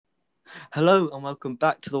Hello and welcome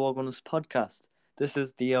back to the Wilderness podcast. This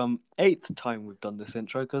is the eighth time we've done this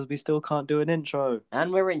intro because we still can't do an intro.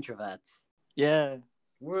 And we're introverts. Yeah.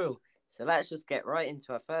 Woo. So let's just get right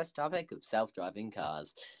into our first topic of self-driving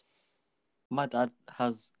cars. My dad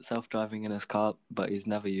has self-driving in his car, but he's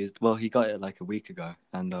never used. Well, he got it like a week ago,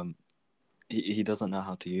 and he doesn't know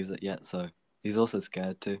how to use it yet, so he's also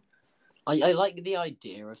scared too. I like the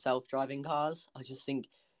idea of self-driving cars. I just think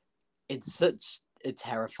it's such a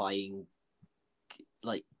terrifying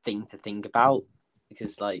thing to think about,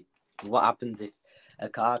 because what happens if a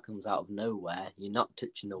car comes out of nowhere? You're not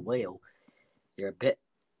touching the wheel.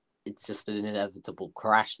 It's just an inevitable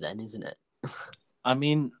crash then, isn't it? I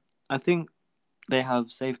mean, I think they have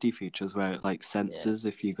safety features where it senses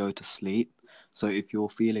if you go to sleep. So if you're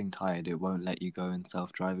feeling tired, it won't let you go in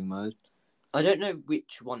self-driving mode. I don't know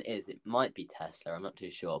which one it is. It might be Tesla. I'm not too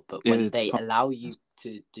sure. But when they allow you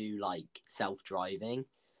to do self-driving,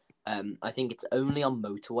 I think it's only on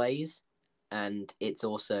motorways, and it's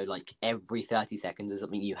also every 30 seconds or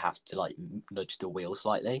something you have to nudge the wheel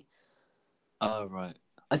slightly. Oh, right.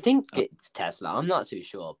 I think it's Tesla. I'm not too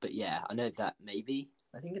sure, but yeah, I know that maybe.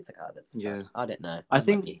 I think it's a car that's I don't know. I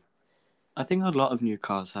think a lot of new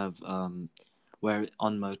cars have where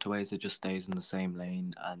on motorways it just stays in the same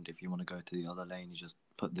lane, and if you want to go to the other lane, you just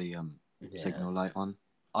put the signal light on.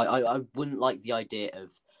 I wouldn't like the idea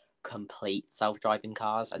of complete self-driving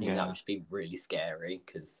cars. I think that would just be really scary,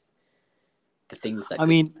 because the things that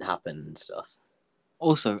could happen and stuff.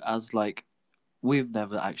 Also, as we've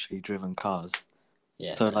never actually driven cars,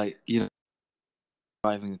 so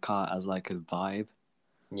driving a car as a vibe.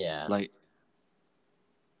 Yeah.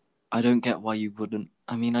 I don't get why you wouldn't.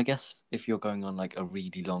 I mean, I guess if you're going on a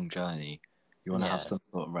really long journey, you want to have some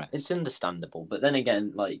sort of rest. It's understandable, but then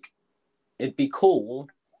again, it'd be cool,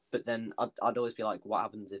 but then I'd always be like, what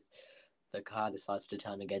happens if the car decides to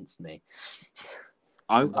turn against me?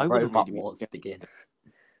 I would robot wars begin.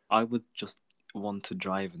 I would just want to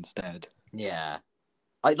drive instead. Yeah.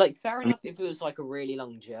 Fair enough if it was a really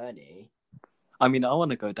long journey. I mean, I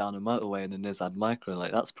want to go down a motorway in a Nissan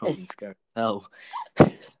Micra. That's probably scary as hell.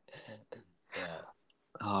 Yeah.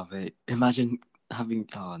 Oh, mate. Imagine having...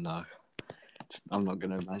 Oh, no. I'm not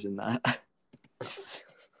going to imagine that.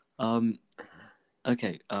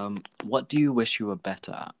 Okay. What do you wish you were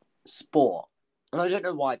better at? Sport. And I don't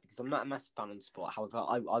know why, because I'm not a massive fan of sport. However,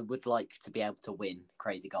 I would like to be able to win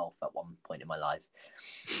Crazy Golf at one point in my life.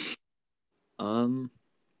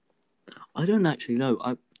 I don't actually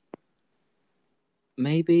know.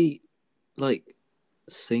 Maybe,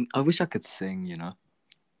 sing. I wish I could sing,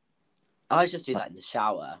 I just do that in the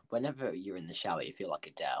shower. Whenever you're in the shower, you feel like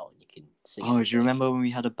Adele, and you can sing. Oh, do you remember when we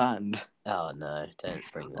had a band? Oh, no, don't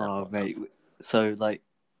bring that up. Mate. So,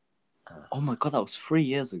 oh my God, that was 3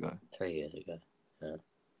 years ago. 3 years ago. Yeah.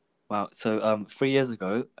 Wow. So, 3 years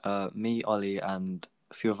ago, me, Ollie, and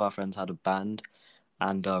a few of our friends had a band,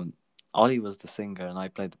 and Ollie was the singer, and I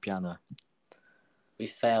played the piano. We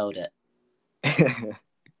failed it.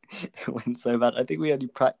 It went so bad. I think we only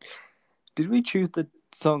practiced. Did we choose the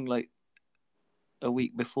song a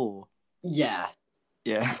week before? Yeah.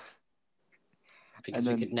 Yeah. Because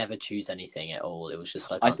we could never choose anything at all. It was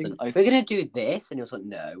just we're going to do this, and it was like,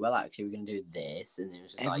 no, well, actually, we're going to do this, and it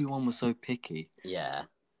was just everyone was so picky. Yeah.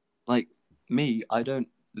 Me, I don't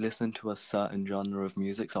listen to a certain genre of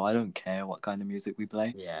music, so I don't care what kind of music we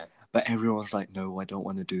play. Yeah. But everyone was like, no, I don't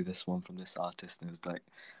want to do this one from this artist, and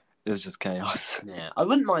it was just chaos. Yeah, I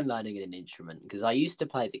wouldn't mind learning an instrument, because I used to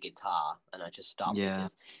play the guitar, and I just stopped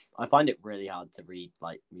because I find it really hard to read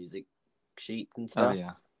music sheets and stuff. Oh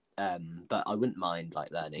yeah. But I wouldn't mind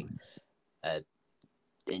learning an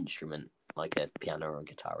instrument like a piano or a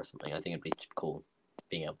guitar or something. I think it'd be cool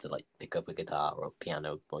being able to pick up a guitar or a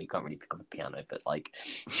piano. Well, you can't really pick up a piano, but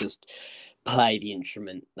just play the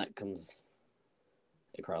instrument that comes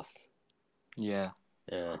across. Yeah.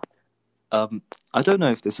 Yeah. I don't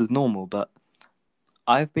know if this is normal, but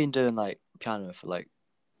I've been doing piano for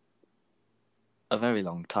a very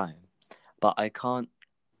long time, but I can't.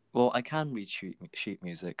 Well, I can read sheet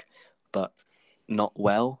music, but not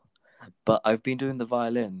well. But I've been doing the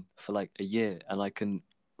violin for a year, and I can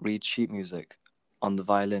read sheet music on the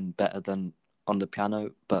violin better than on the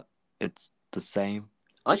piano, but it's the same.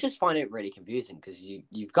 I just find it really confusing, because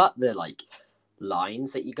you've got the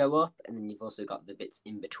lines that you go up, and then you've also got the bits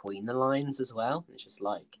in between the lines as well. It's just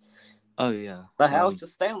oh yeah, the hell,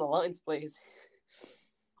 just stay on the lines, please.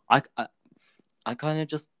 I kind of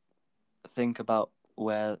just think about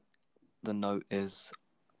where the note is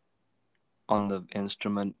on the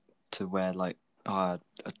instrument to where I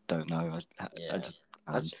don't know. I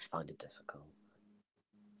just find it difficult.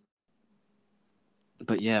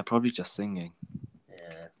 But yeah, probably just singing.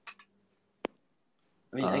 Yeah.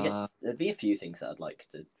 I mean, I guess there'd be a few things that I'd like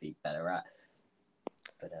to be better at,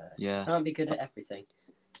 but yeah. can't be good at everything.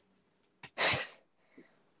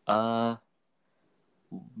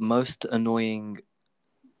 Most annoying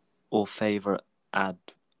or favorite ad.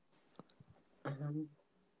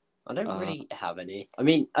 I don't really have any. I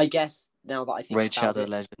mean, I guess now that I think Raid about Shadow it,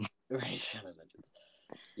 Legends. Raid Shadow Legends.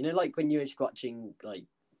 You know, like when you were just watching like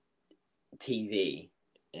TV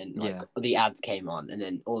and like Yeah. the ads came on, and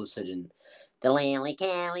then all of a sudden, the Lily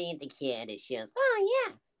Kelly, the kid is just, oh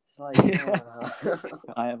yeah. It's like,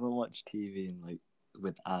 I haven't watched TV in like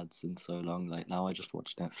with ads in so long. Like now, I just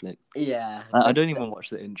watch Netflix. yeah. I don't even watch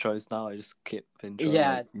the intros now. I just skip intro.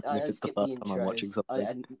 Yeah, Like, I if it's the skip the first time I'm watching intros. something.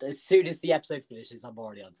 And as soon as the episode finishes, I'm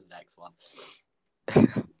already on to the next one.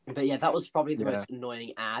 But yeah, that was probably the most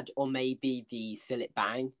annoying ad, or maybe the Sill It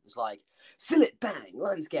Bang. It was like, Sill It Bang,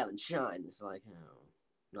 Limescale and Shine. It's like, oh,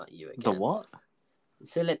 not you again. The what?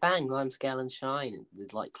 Sill It Bang, Limescale and Shine.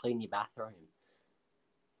 It'd like clean your bathroom.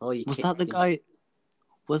 Oh, you Was that the guy?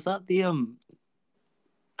 Was that the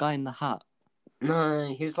guy in the hat? No,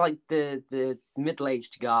 he was like the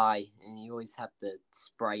middle-aged guy, and he always had the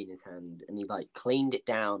spray in his hand, and he like cleaned it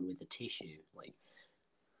down with a tissue. Like,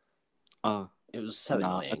 oh, it was so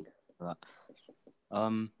annoying. That.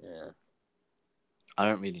 Yeah. I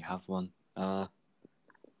don't really have one. I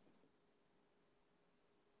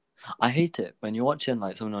hate it when you're watching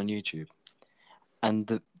like something on YouTube,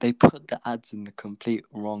 and they put the ads in the complete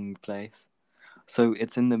wrong place. So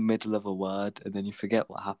it's in the middle of a word, and then you forget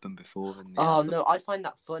what happened before. And the ads no, I find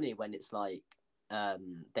that funny when it's like,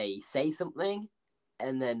 they say something,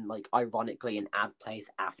 and then like ironically an ad plays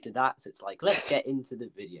after that. So it's like, let's get into the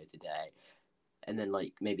video today, and then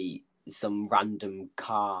like maybe some random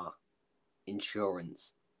car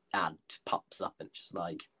insurance ad pops up, and it's just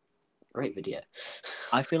like, great video.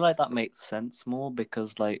 I feel like that makes sense more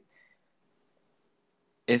because like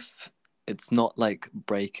if it's not like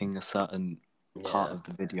breaking a certain part of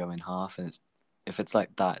the video in half, and if it's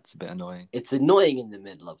like that, it's a bit annoying. It's annoying in the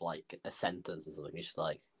middle of like a sentence or something. It's just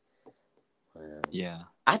like, yeah.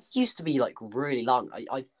 ads used to be like really long.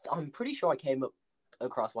 I'm pretty sure I came up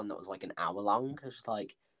across one that was like an hour long. It's just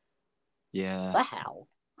like, Yeah. the hell?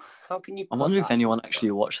 How can you? I wonder if anyone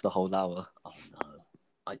actually watched the whole hour. Oh no!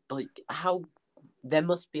 I like how there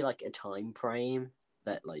must be like a time frame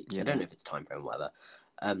that like I don't know if it's time frame or whatever.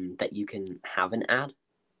 That you can have an ad.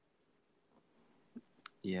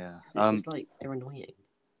 Yeah. It's just like they're annoying.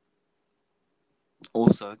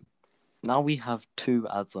 Also, now we have 2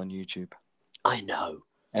 ads on YouTube. I know.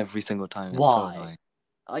 Every single time. It's Why? so annoying.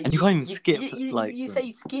 And you can't even skip. You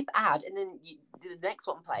say skip ad, and then the next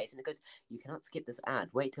one plays, and it goes, you cannot skip this ad.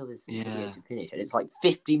 Wait till this video to finish, and it's like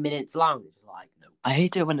 50 minutes long. It's like, no. I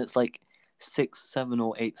hate it when it's like 6, 7,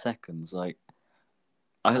 or 8 seconds. Like,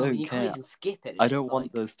 I don't you care. Can't even skip it. I don't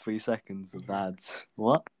want those 3 seconds of ads.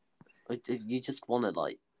 What? You just want to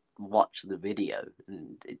like watch the video.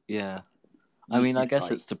 Yeah. I mean, I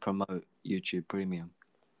guess it's to promote YouTube Premium.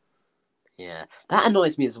 Yeah, that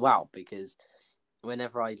annoys me as well because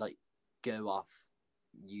whenever I like go off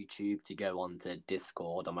YouTube to go onto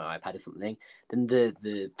Discord on my iPad or something, then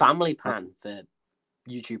the family plan for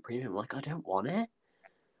YouTube Premium, like, I don't want it.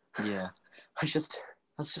 Yeah. I was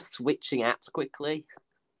just switching apps quickly.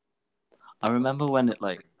 I remember when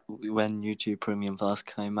YouTube Premium first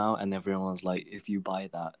came out, and everyone was like, if you buy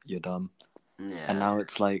that, you're dumb. Yeah. And now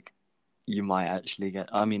it's like, you might actually get.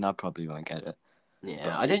 I mean, I probably won't get it. Yeah,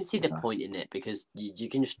 but I don't see the point in it because you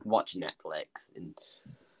can just watch Netflix.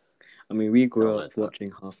 I mean, we grew up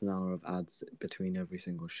watching half an hour of ads between every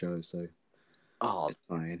single show, so it's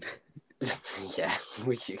fine. Yeah,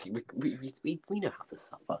 we know how to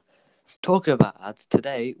suffer. Talking about ads,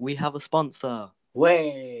 today we have a sponsor.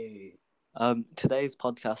 Way. Today's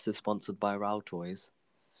podcast is sponsored by Rao Toys.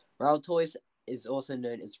 Rao Toys is also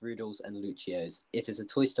known as Rudol's and Lucio's. It is a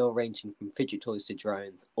toy store ranging from fidget toys to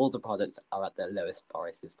drones. All the products are at their lowest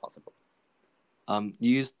prices possible.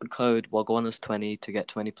 Use the code WAGWANAS20 to get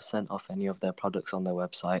 20% off any of their products on their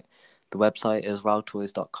website. The website is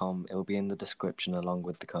raotoys.com. It will be in the description along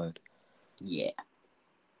with the code. Yeah.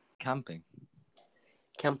 Camping.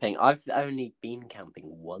 I've only been camping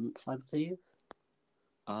once, I believe.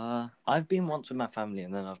 I've been once with my family,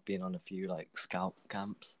 and then I've been on a few like scout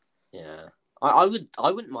camps. Yeah. I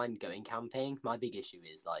wouldn't mind going camping. My big issue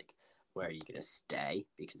is like, where are you gonna stay?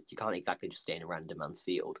 Because you can't exactly just stay in a random man's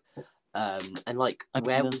field. And like,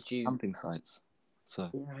 where would you camping sites?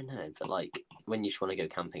 So yeah, I know, but like when you just want to go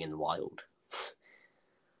camping in the wild.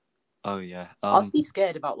 Oh yeah. I'd be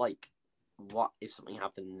scared about like, what if something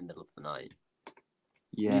happened in the middle of the night?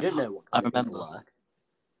 Yeah. You don't know what kind of people lurk.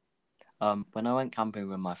 when I went camping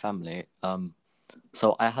with my family,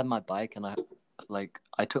 so I had my bike and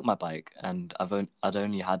I took my bike and I'd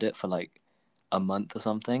only had it for like a month or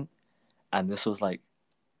something, and this was like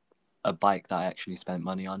a bike that I actually spent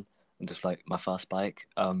money on, and just like my first bike.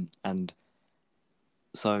 And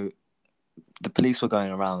so the police were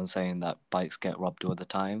going around saying that bikes get robbed all the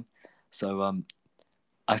time. So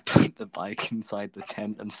I put the bike inside the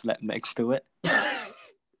tent and slept next to it.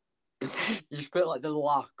 You just put like the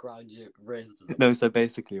lock around your wrist or something. No, so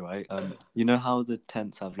basically, right, you know how the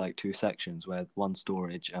tents have like two sections where one's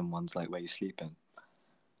storage and one's like where you sleep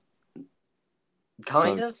in?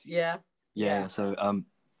 Kind of, yeah. Yeah. So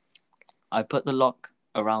I put the lock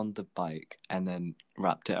around the bike and then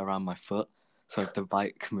wrapped it around my foot. So if the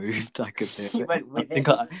bike moved, I could hear You it. went with think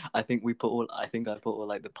it. I think I think I put all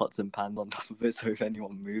like the pots and pans on top of it, so if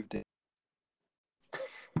anyone moved it,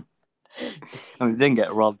 I mean, it didn't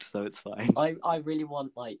get robbed, so it's fine. I really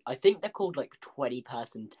want I think they're called like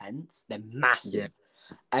 20-person tents. They're massive,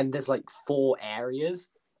 Yeah. and there's like 4 areas,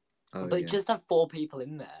 but Yeah. just have 4 people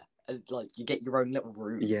in there, and like you get your own little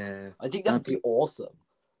room. Yeah. I think that would be awesome.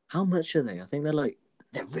 How much are they? I think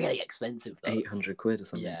they're really expensive though. 800 quid or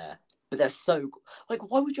something. Yeah, but they're so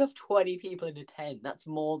why would you have 20 people in a tent? That's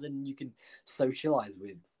more than you can socialize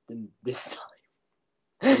with in this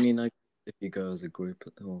time. I mean, if you go as a group,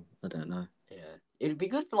 I don't know. Yeah, it'd be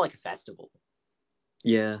good for like a festival.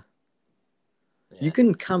 Yeah. You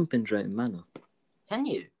can camp in Drayton Manor. Can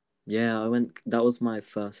you? Yeah, I went. That was my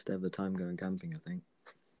first ever time going camping, I think.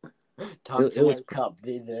 Time to wake up.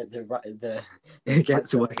 The It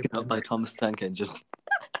gets woken up by Thomas Tank Engine.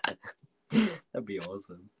 That'd be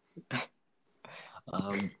awesome.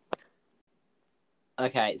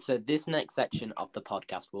 Okay, so this next section of the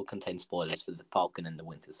podcast will contain spoilers for the Falcon and the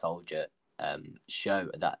Winter Soldier show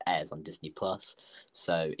that airs on Disney Plus.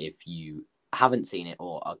 So if you haven't seen it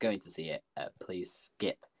or are going to see it, please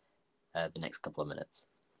skip the next couple of minutes.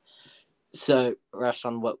 So,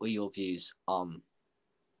 Reshon, what were your views on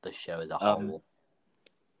the show as a whole?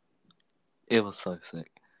 It was so sick.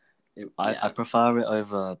 I prefer it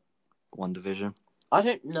over WandaVision. I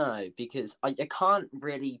don't know, because I can't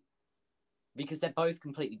really, because they're both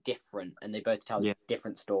completely different and they both tell a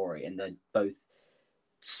different story and they're both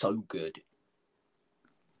so good.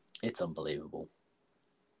 It's unbelievable.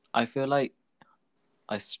 I feel like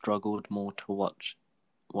I struggled more to watch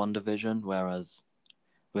WandaVision, whereas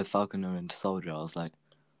with Falcon and Winter Soldier, I was like,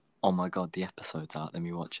 oh my god, the episode's out, let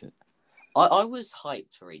me watch it. I was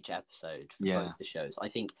hyped for each episode for both the shows. I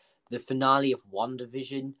think the finale of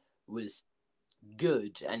WandaVision was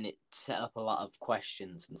good and it set up a lot of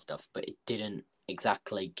questions and stuff, but it didn't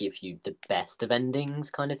exactly give you the best of endings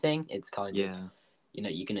kind of thing. It's kind of,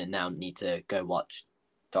 you're going to now need to go watch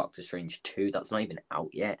Doctor Strange 2. That's not even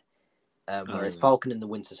out yet. Whereas Falcon and the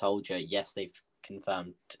Winter Soldier, yes, they've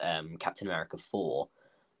confirmed Captain America 4.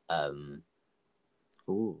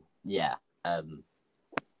 Yeah.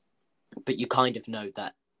 But you kind of know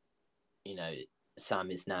that,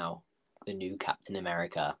 Sam is now the new Captain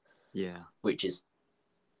America. Yeah. Which is,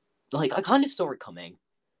 I kind of saw it coming.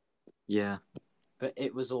 Yeah. But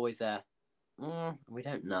it was always a, we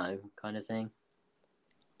don't know kind of thing.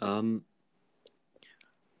 The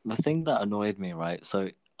thing that annoyed me, right? So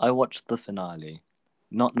I watched the finale,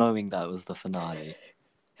 not knowing that it was the finale.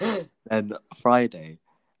 And Friday,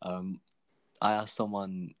 I asked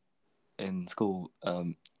someone in school,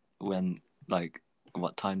 when,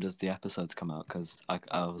 what time does the episodes come out? Because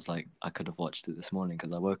I was like, I could have watched it this morning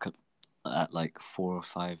because I woke up at 4 or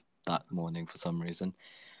 5 that morning for some reason,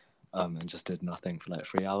 and just did nothing for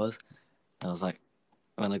 3 hours. And I was like,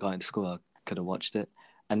 when I got into school, I could have watched it.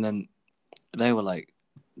 And then they were like,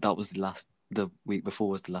 that was the week before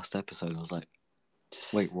was the last episode. I was like,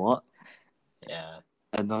 wait, what? Yeah.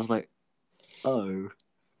 And I was like, oh,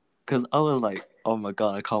 because I was like, oh my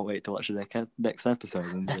god, I can't wait to watch the next episode.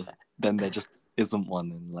 And then there just isn't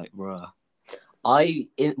one, and bruh.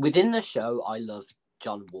 Within the show, I love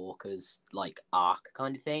John Walker's arc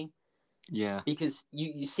kind of thing. Yeah. Because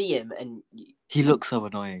you see him and he looks so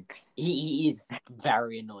annoying. He is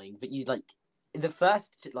very annoying, but you the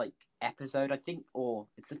first episode, I think, or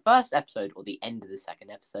it's the first episode or the end of the second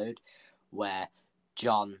episode where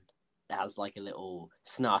John has a little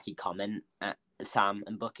snarky comment at Sam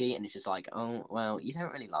and Bucky, and it's just oh well, you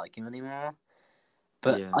don't really like him anymore.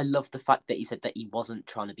 But I love the fact that he said that he wasn't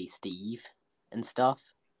trying to be Steve and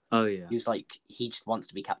stuff. Oh yeah. He was he just wants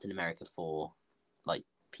to be Captain America for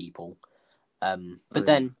people. But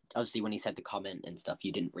then obviously when he said the comment and stuff,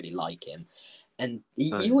 you didn't really like him. And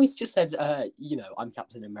he always just said, I'm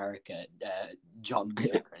Captain America, John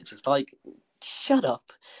Walker. And it's just shut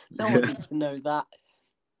up. No one needs to know that.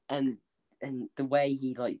 And and the way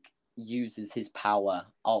he like uses his power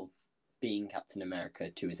of being Captain America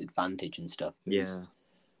to his advantage and stuff. Yeah.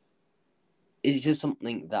 It's just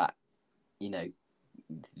something that, you know,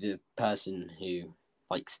 the person who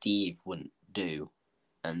like Steve wouldn't do,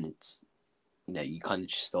 and it's, you know, you kind of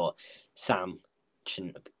just thought Sam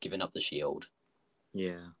shouldn't have given up the shield.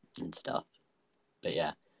 Yeah. And stuff. But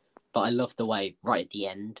yeah. But I love the way right at the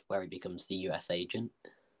end where he becomes the US agent.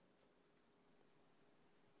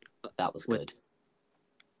 That was good.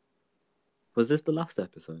 Was this the last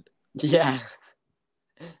episode? Yeah.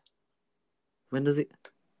 When does it?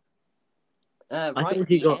 Right I thought at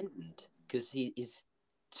he the got. end, because his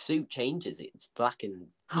suit changes. It's black and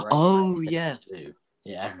grey. Oh right? yeah.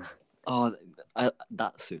 Yeah. Oh,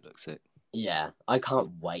 that suit looks sick. Yeah. I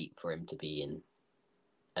can't wait for him to be in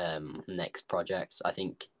next projects. I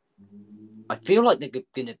feel like they're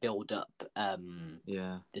gonna build up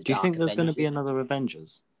Yeah. the Do you think Dark there's going to be Avengers. another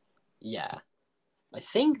Avengers? Yeah. I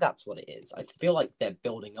think that's what it is. I feel like they're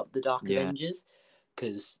building up the Dark Yeah. Avengers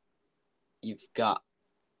because you've got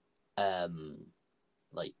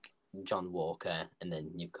like John Walker, and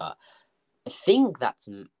then you've got, I think that's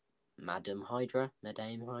Madame Hydra,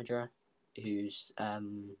 who's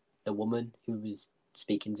the woman who was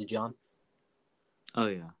speaking to John. Oh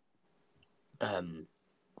yeah.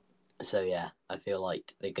 So yeah, I feel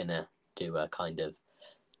like they're gonna do a kind of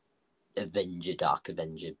Dark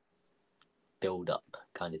Avenger build up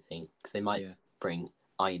kind of thing, because they might bring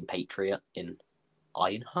Iron Patriot in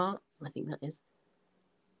Ironheart, I think that is.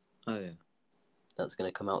 Oh yeah. That's going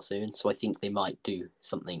to come out soon, so I think they might do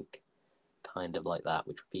something kind of like that,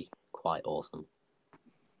 which would be quite awesome.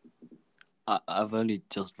 I've only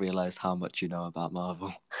just realised how much you know about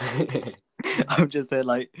Marvel. I'm just there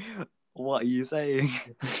like, what are you saying?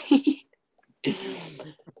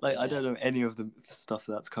 Like, I don't know any of the stuff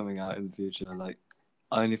that's coming out in the future. Like,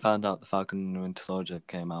 I only found out the Falcon and the Winter Soldier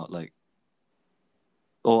came out, like,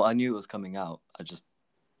 or I knew it was coming out. I just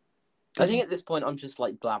I think at this point I'm just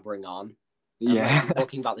like blabbering on. Yeah. I'm not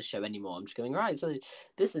talking about the show anymore. I'm just going, right, so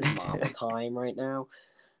this is Marvel time right now.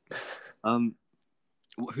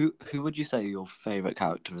 Who would you say your favourite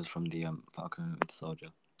character is from the Falcon and Winter Soldier?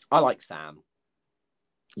 I like Sam.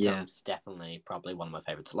 Yeah. Sam's definitely probably one of my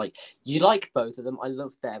favourites. Like, you like both of them. I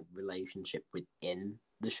love their relationship within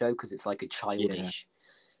the show because it's like a childish,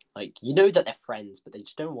 like, you know that they're friends, but they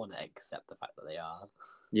just don't want to accept the fact that they are.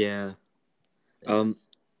 Yeah.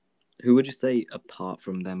 Who would you say apart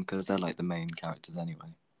from them, because they're like the main characters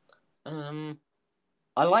anyway?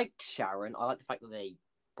 I like Sharon. I like the fact that they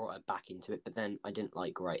brought her back into it, but then I didn't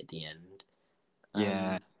like right at the end.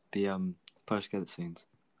 Yeah, the post-credit scenes.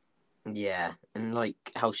 Yeah, and like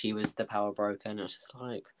how she was the power broker, and it was just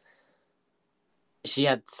like, she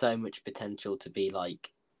had so much potential to be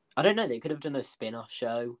like, I don't know, they could have done a spin-off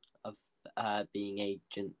show of being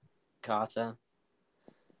Agent Carter.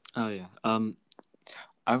 Oh yeah.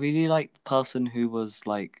 I really like the person who was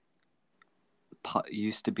like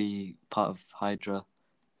used to be part of Hydra,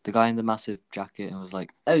 the guy in the massive jacket, and was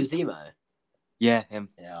like, oh, Zemo. Yeah, him.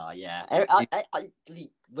 Yeah. I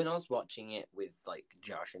when I was watching it with like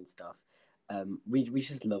Josh and stuff, we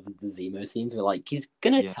just loved the Zemo scenes. We're like, he's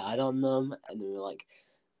gonna turn on them, and then we're like,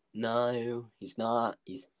 no, he's not.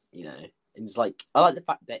 He's, you know, and it's like, I like the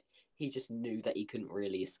fact that he just knew that he couldn't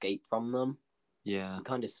really escape from them. Yeah. He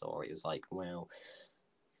kind of saw it. He was like, well,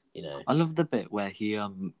 you know. I love the bit where he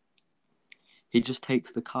just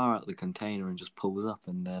takes the car out of the container and just pulls up,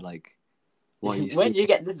 and they're like, "What are you?" Where'd you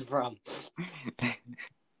get this from? And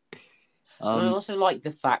I also like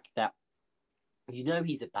the fact that, you know,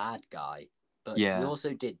 he's a bad guy, but he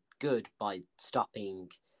also did good by stopping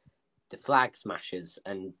the Flag Smashers,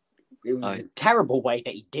 and it was a terrible way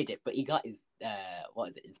that he did it, but he got his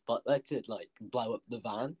his butler to like blow up the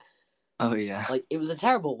van. Oh yeah. Like, it was a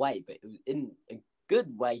terrible way, but it was in a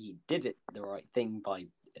good way. He did it the right thing by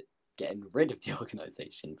getting rid of the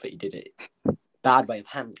organization, but he did it bad way of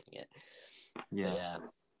handling it. Yeah.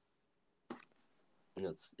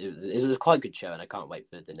 It was quite a good show, and I can't wait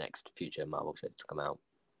for the next future Marvel shows to come out.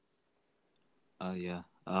 Oh yeah.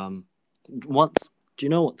 Do you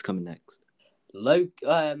know what's coming next?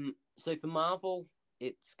 So for Marvel,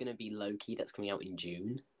 it's gonna be Loki. That's coming out in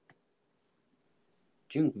June.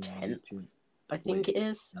 June 10th, I think it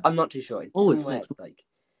is. I'm not too sure. It's somewhere it's like,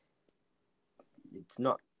 it's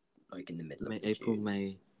not like in the middle of April, June.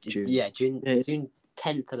 May, June. Yeah, June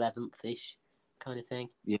 10th, 11th ish kind of thing.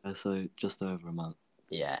 Yeah, so just over a month.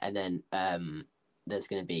 Yeah, and then there's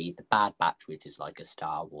going to be the Bad Batch, which is like a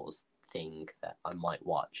Star Wars thing that I might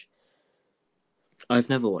watch. I've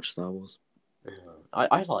never watched Star Wars.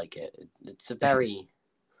 I like it. It's a very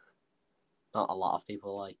not a lot of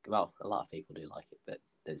people like. Well, a lot of people do like it, but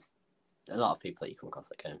there's a lot of people that you come across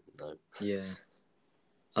that go no. Yeah.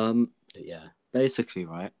 But yeah. Basically,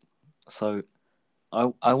 right. So,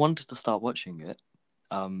 I wanted to start watching it,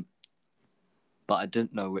 but I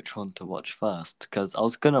didn't know which one to watch first because I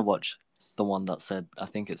was gonna watch the one that said, I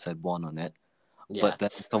think it said 1 on it, Yeah. but then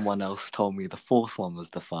someone else told me the 4th one was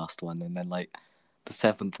the first one, and then like the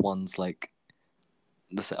 7th one's like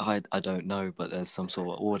I don't know, but there's some sort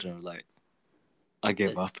of order. Like, I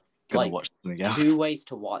give There's up. Gonna like watch something else. 2 ways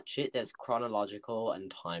to watch it. There's chronological and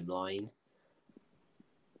timeline.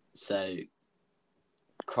 So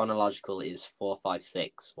chronological is 4, 5,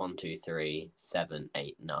 6, 1, 2, 3, 7,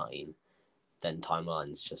 8, 9. Then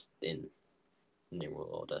timeline's just in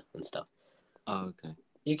numeral order and stuff. Oh, okay.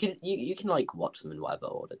 You can like watch them in whatever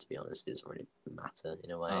order. To be honest, it doesn't really matter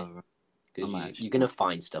in a way Oh, right. because you're gonna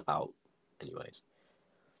find stuff out anyways.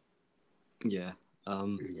 Yeah.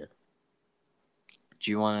 Yeah. Do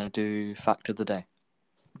you want to do fact of the day?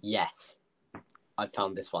 Yes, I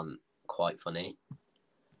found this one quite funny.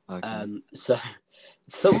 Okay. So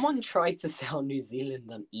someone tried to sell New Zealand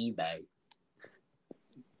on eBay.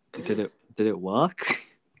 Did it work?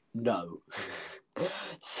 No.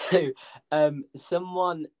 So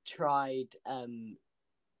someone tried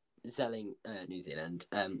selling New Zealand.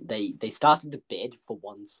 They started the bid for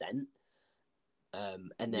 1 cent.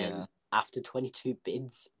 And then after 22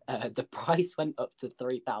 bids, the price went up to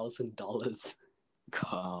 $3,000.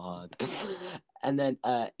 God. And then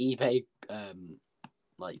eBay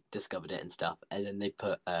like discovered it and stuff, and then they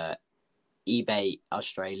put eBay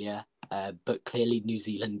Australia, but clearly New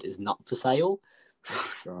Zealand is not for sale.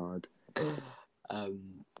 God.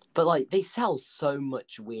 But like they sell so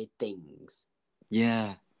much weird things.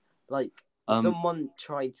 Yeah. Like someone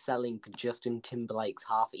tried selling Justin Timberlake's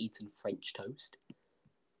half-eaten French toast.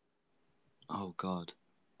 Oh God.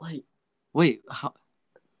 Like, wait,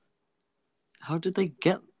 how did they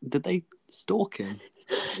get? Did they stalk him?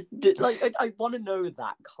 like I want to know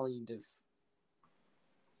that kind of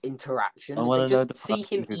interaction. I Did want they to know just the see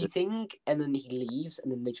him person who did. eating and then he leaves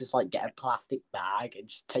and then they just like get a plastic bag and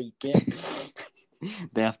just take it?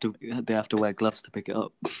 They have to wear gloves to pick it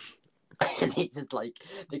up. And they just like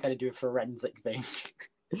they kind of do a forensic thing.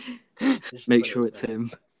 Make sure it's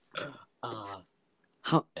him.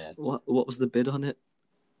 How? Yeah. What was the bid on it?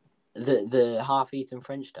 The half-eaten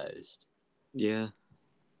French toast. Yeah.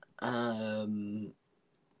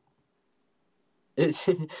 It's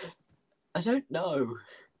I don't know.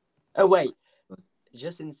 Oh wait.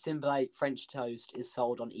 Justin Timberlake French toast is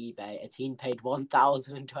sold on eBay. A teen paid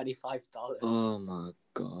 $1,025. Oh my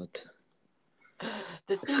God.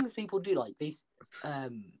 The things people do, like these, I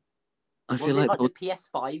feel was it like the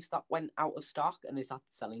PS5s that went out of stock and they started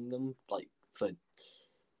selling them like for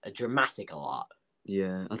a dramatic lot?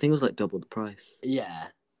 Yeah, I think it was like double the price. Yeah,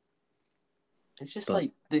 it's just But,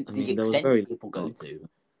 like the there was extents very people go to.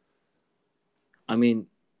 I mean,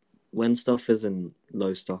 when stuff is in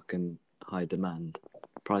low stock and high demand,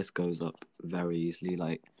 price goes up very easily.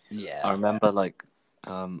 Like, Yeah, I remember, like,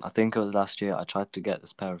 I think it was last year. I tried to get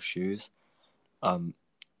this pair of shoes. I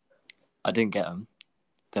didn't get them.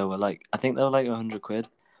 They were like, I think they were like £100,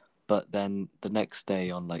 but then the next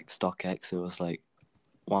day on like StockX, it was like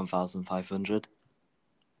 1,500.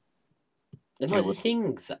 and like the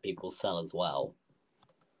things that people sell as well.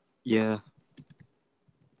 Yeah,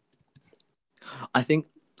 I think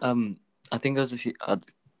there was a few. I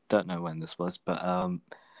don't know when this was, but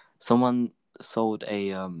someone sold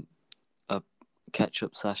a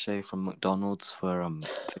ketchup sachet from McDonald's for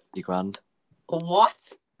 50 grand.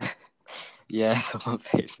 What? Yeah, someone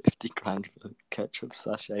paid 50 grand for the ketchup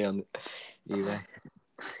sachet on eBay.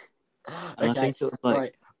 And Okay, I think it was like,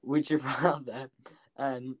 right. Would you rather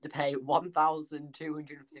to pay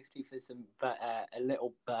 1,250 for some a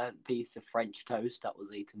little burnt piece of French toast that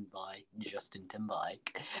was eaten by Justin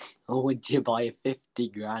Timberlake, or would you buy a 50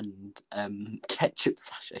 grand ketchup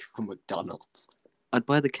sachet from McDonald's? I'd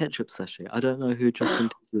buy the ketchup sachet. I don't know who Justin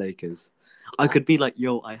Timberlake is. I could be like,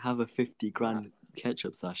 yo, I have a 50 grand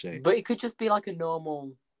ketchup sachet. But it could just be like a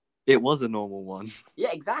normal. It was a normal one.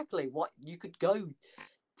 Yeah, exactly. What you could go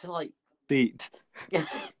to like. Beat.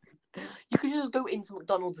 You could just go into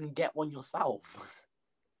McDonald's and get one yourself.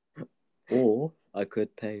 Or I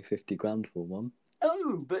could pay 50 grand for one.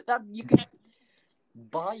 Oh, but that you could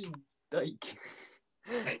buy like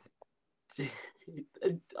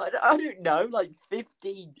I don't know, like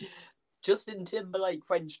 50 Justin Timberlake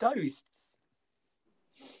French toasts.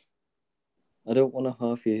 I don't want a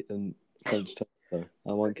half-eaten French toast though.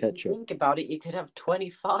 I want ketchup. If you think about it, you could have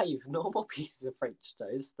 25 normal pieces of French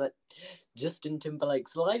toast that Justin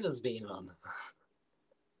Timberlake's saliva's been on.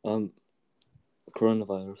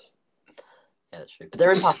 Coronavirus. Yeah, that's true. But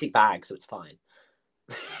they're in plastic bags, so it's fine.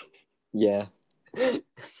 Yeah.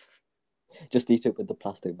 Just eat it with the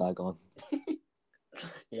plastic bag on.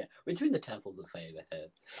 Yeah, we're doing the devils a favour here.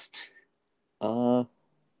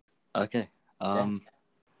 Okay.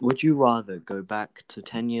 Would you rather go back to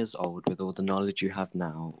 10 years old with all the knowledge you have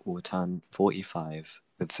now, or turn 45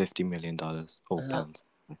 with $50 million or pounds?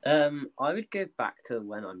 I would go back to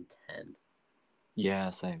when I'm 10. Yeah,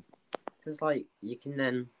 same. Because, like, you can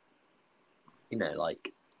then,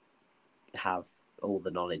 like, have all the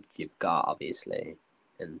knowledge you've got, obviously,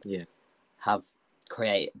 and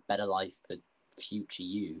create a better life for future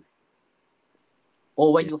you.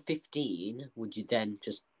 Or when you're 15, would you then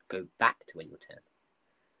just go back to when you're 10?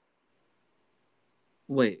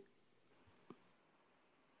 Wait,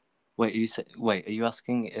 are you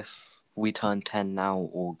asking if we turn 10 now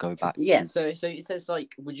or go back? Yeah, so it says,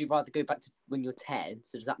 like, would you rather go back to when you're 10?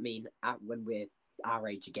 So does that mean when we're our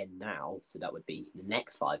age again now, so that would be the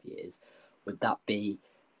next 5 years, would that be,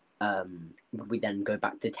 would we then go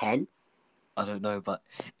back to 10? I don't know, but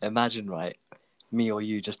imagine, right, me or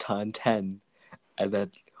you just turn 10, and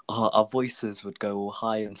then our voices would go all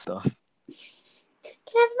high and stuff.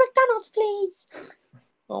 Can I have a McDonald's, please?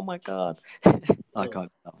 Oh my god. I can't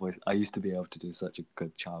do that voice. I used to be able to do such a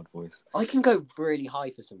good child voice. I can go really high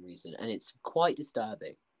for some reason, and it's quite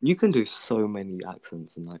disturbing. You can do so many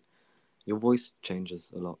accents, and like your voice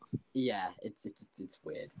changes a lot. Yeah, it's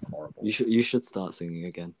weird. It's horrible. You should start singing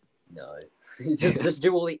again. No, just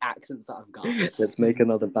do all the accents that I've got. Let's make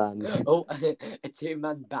another band. Oh, a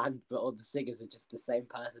 2-man band, but all the singers are just the same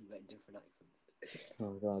person but in different accents.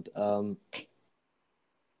 Oh god.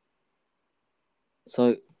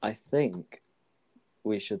 So I think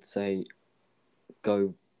we should say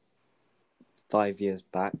go 5 years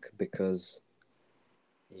back, because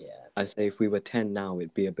I say if we were 10 now,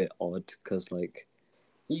 it'd be a bit odd, because like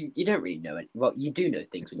you don't really know it. Well, you do know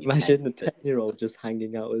things when you're imagine 10, a 10-year-old just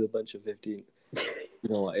hanging out with a bunch of 15. You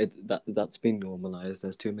know what? That's been normalized.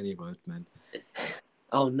 There's too many roadmen.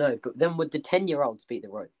 Oh no! But then would the 10-year-olds be the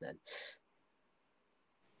roadmen?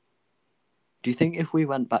 Do you think if we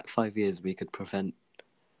went back 5 years, we could prevent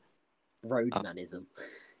roadmanism?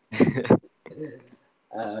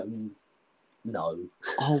 No.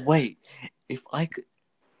 Oh wait, if I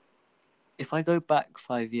go back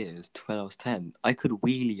 5 years to when I was 10, I could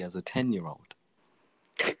wheelie as a 10-year-old.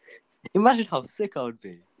 Imagine how sick I would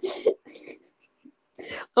be.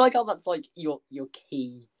 I like how that's like your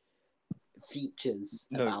key features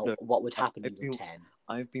about what would happen when you're 10.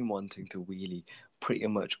 I've been wanting to wheelie pretty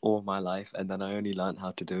much all my life, and then I only learned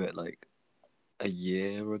how to do it like a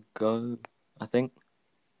year ago, I think.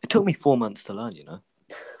 It took me 4 months to learn, you know.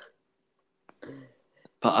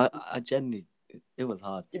 But I genuinely, it was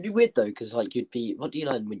hard. It'd be weird though, because like what do you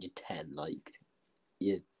learn when you're 10? Like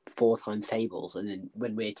your 4 times tables, and then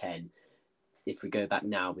when we're 10, if we go back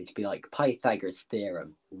now, we'd be like Pythagoras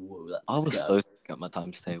theorem. Whoa, I was so sick at my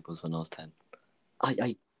times tables when I was 10.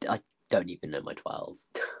 I don't even know my 12s.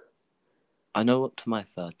 I know up to my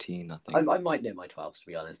 13, I think. I might know my 12s, to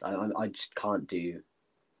be honest. I just can't do,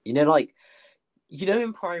 like,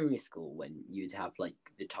 in primary school when you'd have like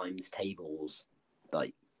the times tables,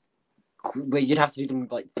 like where you'd have to do them,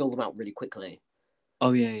 like fill them out really quickly.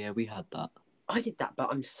 Oh yeah, we had that. I did that, but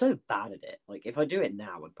I'm so bad at it. Like if I do it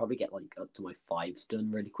now, I'd probably get like up to my 5s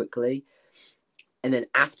done really quickly, and then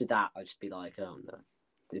after that, I'd just be like, oh no,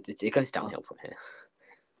 it goes downhill from here.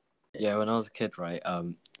 Yeah, when I was a kid, right?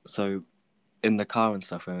 So in the car and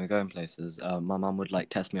stuff when we were going places, my mum would like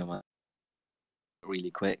test me on my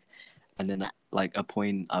really quick, and then like a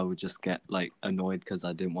point I would just get like annoyed because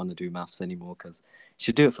I didn't want to do maths anymore, because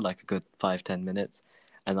she'd do it for like a good 5-10 minutes,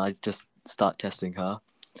 and I'd just start testing her,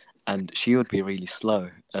 and she would be really slow,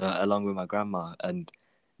 along with my grandma, and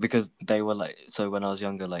because they were like, so when I was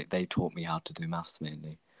younger, like they taught me how to do maths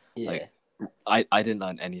mainly. Yeah. Like I didn't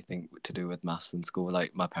learn anything to do with maths in school.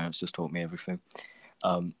 Like my parents just taught me everything.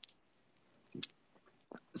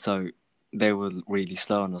 So they were really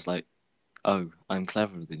slow, and I was like, oh, I'm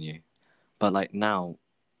cleverer than you. But like now,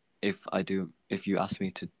 if you ask me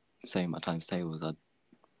to say my times tables, I'd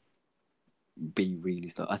be really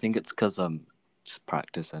slow. I think it's because just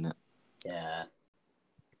practice in it. Yeah.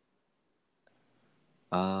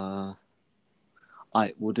 Alright,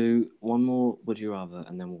 we'll do one more would you rather,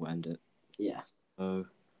 and then we'll end it. Yeah. So,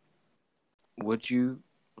 would you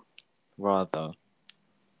rather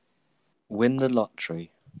win the lottery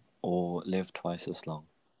or live twice as long?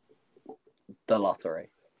 The lottery.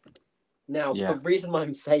 Now, the reason why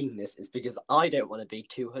I'm saying this is because I don't want to be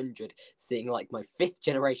 200 seeing like my 5th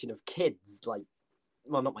generation of kids like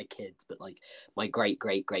well, not my kids, but like my great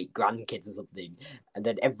grandkids or something, and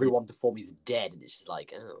then everyone before me is dead, and it's just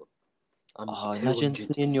like, oh, I'm Oh, imagine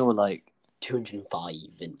 200, seeing your 205,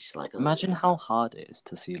 and just like, oh. Imagine how hard it is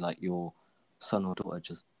to see like your son or daughter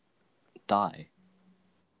just die.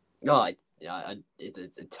 No,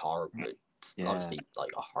 it's horrible. It's Yeah. honestly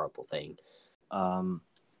like a horrible thing. Um.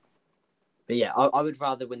 But yeah, I would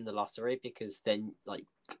rather win the lottery, because then, like,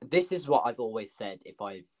 this is what I've always said. If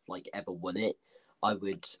I've like ever won it, I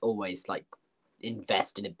would always like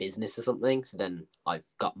invest in a business or something. So then I've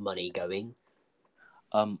got money going.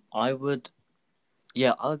 I would.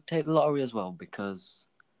 Yeah, I would take the lottery as well because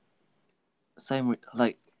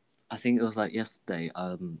like I think it was like yesterday.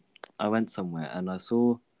 I went somewhere and I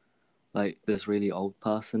saw like this really old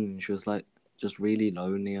person and she was like just really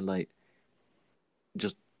lonely and like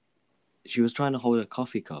just she was trying to hold a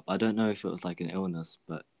coffee cup. I don't know if it was like an illness,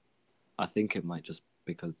 but I think it might just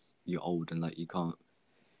because you're old and like you can't.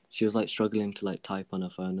 She was like struggling to like type on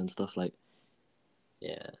her phone and stuff. Like,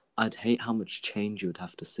 Yeah, I'd hate how much change you would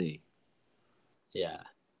have to see. yeah.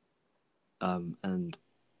 And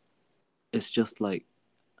it's just like,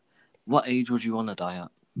 what age would you want to die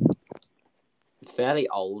at? Fairly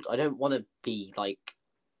old. I don't want to be like.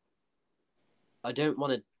 I don't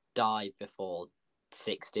want to die before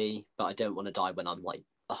 60, but I don't want to die when I'm like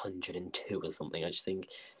 102 or something. I just think,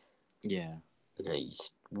 Yeah. you're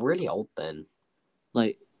just really old then.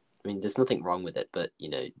 Like, I mean, there's nothing wrong with it, but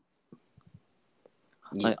you've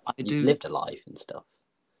do. lived a life and stuff.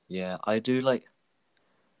 Yeah, I do. Like,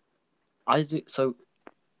 I do. So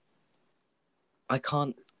I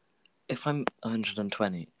can't. If I'm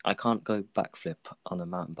 120, I can't go backflip on a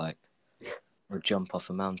mountain bike or jump off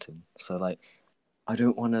a mountain. So like, I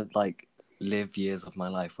don't want to like live years of my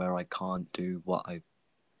life where I can't do what I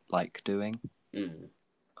like doing. Mm.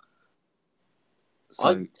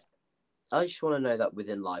 So I just want to know that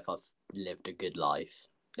within life I've lived a good life,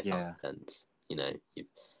 if that yeah, makes sense.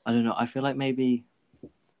 I don't know. I feel like maybe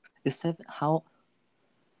is seven. How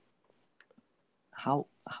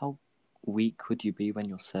weak would you be when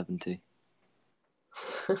you're 70?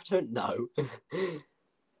 I don't know.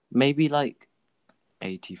 Maybe like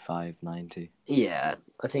 85, 90. Yeah,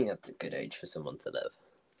 I think that's a good age for someone to live.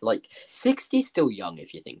 Like 60 is still young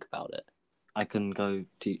if you think about it. I can go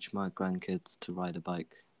teach my grandkids to ride a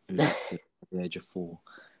bike and backflip at the age of 4.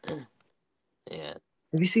 Yeah.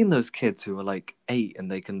 Have you seen those kids who are like 8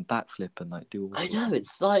 and they can backflip and like do all I sorts know, of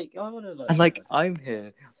it's like, I want to and like I'm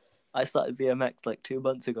here. I started BMX like 2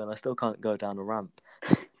 months ago and I still can't go down a ramp.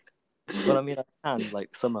 Well, I mean I can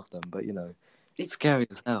like some of them, but it's scary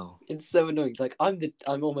as hell. It's so annoying. It's like I'm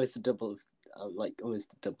almost almost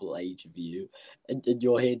the double age of you, and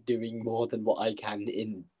you're here doing more than what I can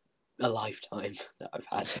in a lifetime that I've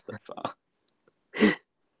had so far.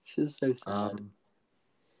 It's just so sad.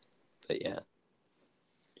 But yeah.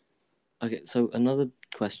 Okay, so another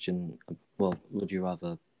question. Well, would you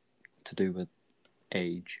rather to do with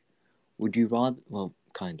age? Would you rather? Well,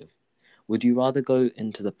 kind of. Would you rather go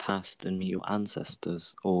into the past and meet your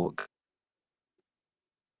ancestors, or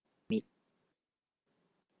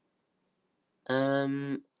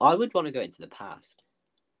I would want to go into the past,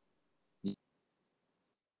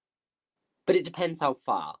 but it depends how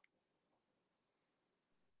far.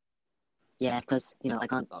 Yeah, because I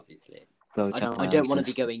can't. Obviously, go I to my don't want to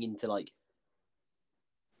be ancestors? going into like.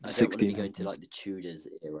 I don't want to be going to like the Tudors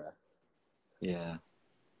era. Yeah.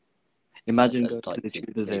 Imagine I'd going to like the to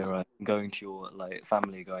Tudors maybe. era and going to your like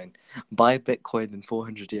family, going, buy Bitcoin in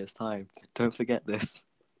 400 years' time. Don't forget this.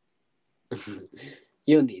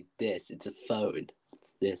 You'll need this. It's a phone.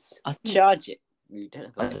 It's this. I think Charge it. You don't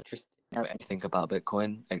have I don't electricity. know anything about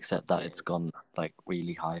Bitcoin except that Yeah. it's gone like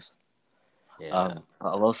really high. Yeah.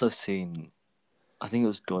 But I've also seen, I think it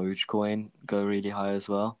was Dogecoin go really high as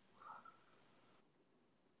well.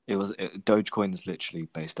 Dogecoin is literally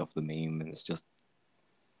based off the meme, and it's just,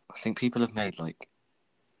 I think people have made like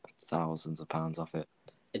thousands of pounds off it.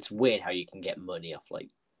 It's weird how you can get money off like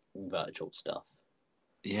virtual stuff.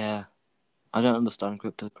 Yeah, I don't understand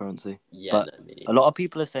cryptocurrency, Yeah, but no, me a lot of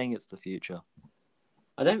people are saying it's the future.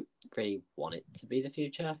 I don't really want it to be the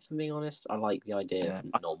future, if I'm being honest. I like the idea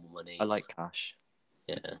of normal money. I like cash.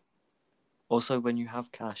 Yeah. Also, when you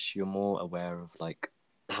have cash, you're more aware of like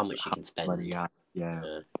How much you can spend. money you have. Yeah.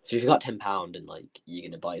 So if you've got £10 and like you're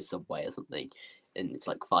gonna buy a Subway or something, and it's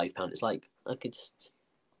like £5, it's like I could just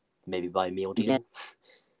maybe buy a meal deal.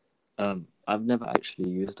 I've never actually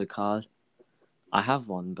used a card. I have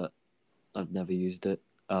one, but I've never used it.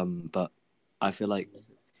 But I feel like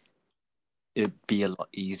it'd be a lot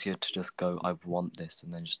easier to just go, I want this,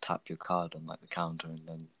 and then just tap your card on like the counter, and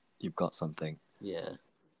then you've got something. Yeah.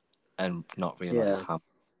 And not realize how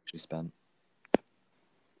we spent.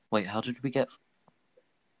 Wait, how did we get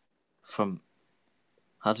from?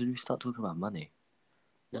 How did we start talking about money?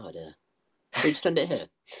 No idea. We just end it here.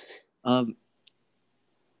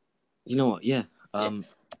 You know what? Yeah.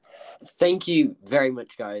 Thank you very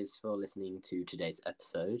much, guys, for listening to today's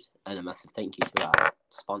episode, and a massive thank you to our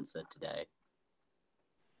sponsor today.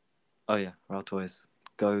 Oh yeah, Raw Toys.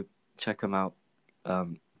 Go check them out.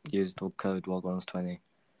 Use the code WOGONS20.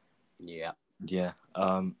 Yeah. Yeah.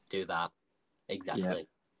 Do that. Exactly.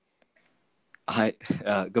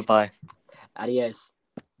 Goodbye. Adios.